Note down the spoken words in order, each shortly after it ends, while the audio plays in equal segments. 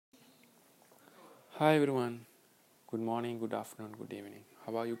Hi everyone. Good morning, good afternoon, good evening.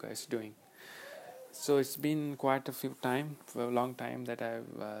 How are you guys doing? So it's been quite for a long time that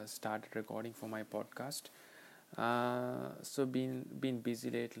I've started recording for my podcast. So been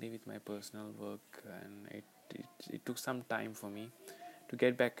busy lately with my personal work, and it took some time for me to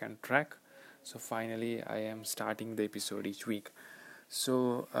get back on track. So finally, I am starting the episode each week.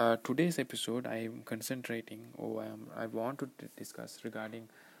 So today's episode, I am concentrating, or I want to discuss regarding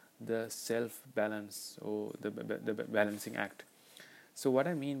the self balance or the balancing act. So what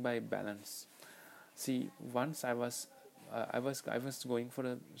I mean by balance, see, once I was going for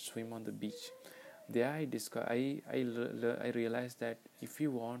a swim on the beach. There I realized that if you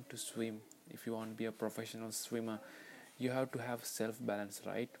want to swim, if you want to be a professional swimmer, you have to have self balance,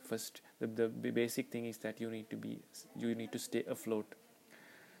 right? First, the basic thing is that you need to stay afloat.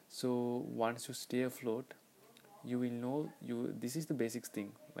 So once you stay afloat, you will know you this is the basic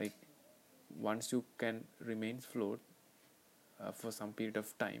thing. Like, once you can remain float for some period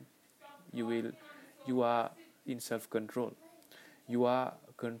of time, you are in self control. You are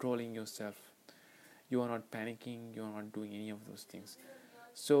controlling yourself. You are not panicking. You are not doing any of those things.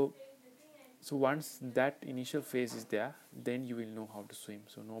 So once that initial phase is there, then you will know how to swim.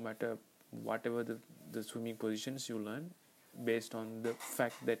 So no matter whatever the swimming positions you learn, based on the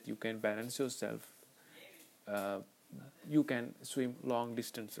fact that you can balance yourself, uh, you can swim long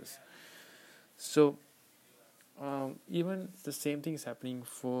distances. So even the same thing is happening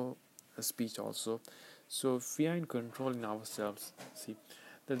for a speech also. So if we are in control in ourselves, see,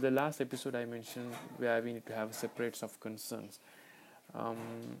 the last episode I mentioned where we need to have separates of concerns. um,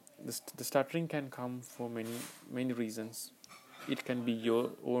 the stuttering can come for many reasons. It can be your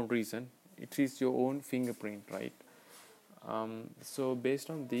own reason. It is your own fingerprint, right? So based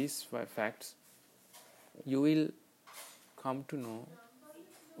on these facts, you will come to know,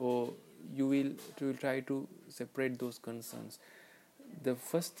 or you will try to separate those concerns. The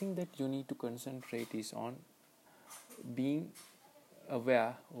first thing that you need to concentrate is on being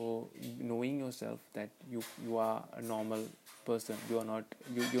aware, or knowing yourself that you are a normal person. You're not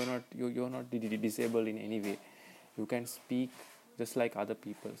disabled in any way. You can speak just like other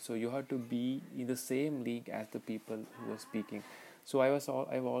people, so you have to be in the same league as the people who are speaking. So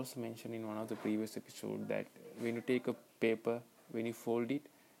I've also mentioned in one of the previous episode that when you take a paper, when you fold it,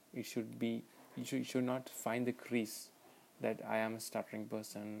 it should be you should not find the crease that I am a stuttering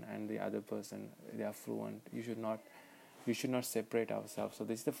person and the other person they are fluent. You should not separate ourselves. So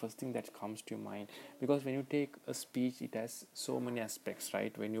this is the first thing that comes to your mind, because when you take a speech, it has so many aspects,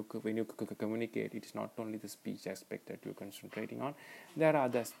 right? When you communicate, it's not only the speech aspect that you're concentrating on. There are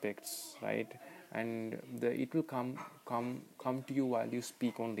other aspects, right? And it will come to you while you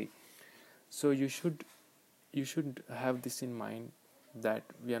speak only. So you should have this in mind, that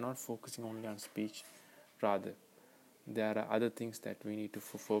we are not focusing only on speech. Rather, there are other things that we need to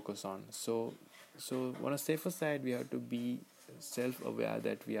focus on. So on a safer side, we have to be self-aware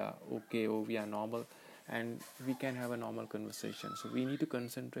that we are okay, or we are normal, and we can have a normal conversation. So we need to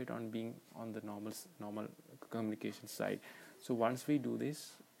concentrate on being on the normal communication side. So once we do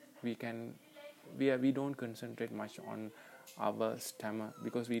this, we don't concentrate much on our stammer,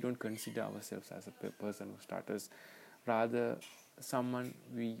 because we don't consider ourselves as a person who stutters. Rather, someone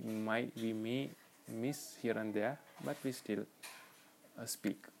we may miss here and there, but we still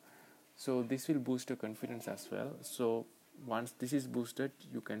speak. So this will boost your confidence as well. So once this is boosted,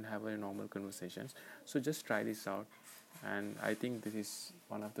 you can have a normal conversations. So just try this out, and I think this is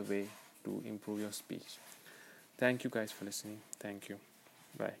one of the way to improve your speech. Thank you guys for listening. Thank you.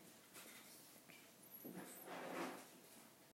 Bye.